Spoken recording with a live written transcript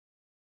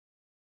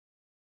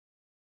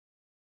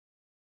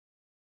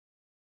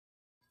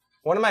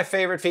One of my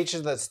favorite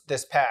features of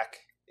this pack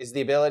is the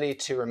ability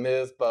to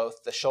remove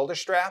both the shoulder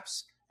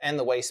straps and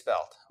the waist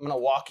belt. I'm going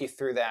to walk you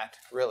through that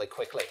really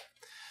quickly.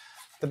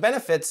 The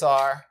benefits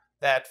are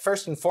that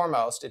first and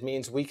foremost, it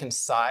means we can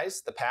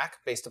size the pack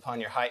based upon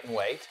your height and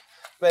weight,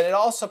 but it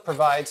also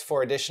provides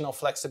for additional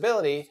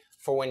flexibility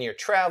for when you're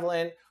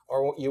traveling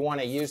or you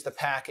want to use the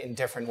pack in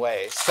different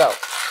ways. So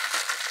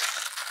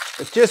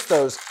with just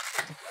those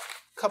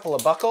couple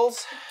of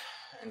buckles,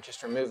 and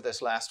just remove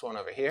this last one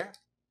over here,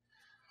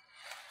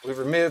 we've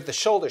removed the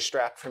shoulder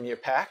strap from your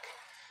pack.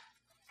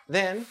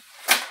 Then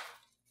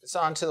it's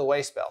onto the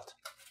waist belt.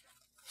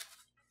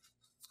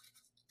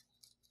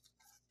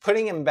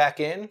 Putting them back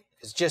in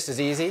is just as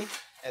easy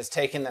as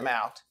taking them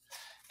out.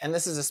 And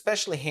this is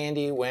especially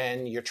handy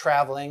when you're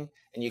traveling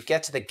and you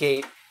get to the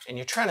gate and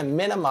you're trying to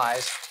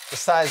minimize the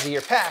size of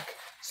your pack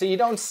so you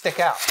don't stick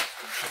out.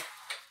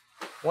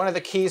 One of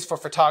the keys for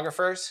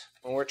photographers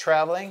when we're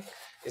traveling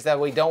is that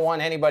we don't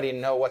want anybody to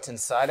know what's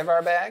inside of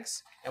our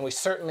bags, and we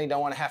certainly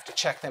don't want to have to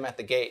check them at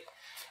the gate.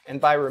 And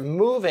by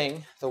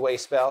removing the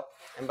waist belt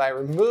and by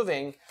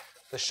removing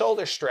the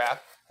shoulder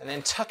strap and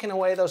then tucking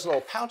away those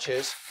little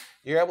pouches,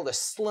 you're able to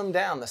slim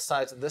down the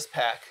size of this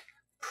pack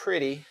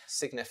pretty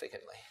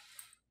significantly.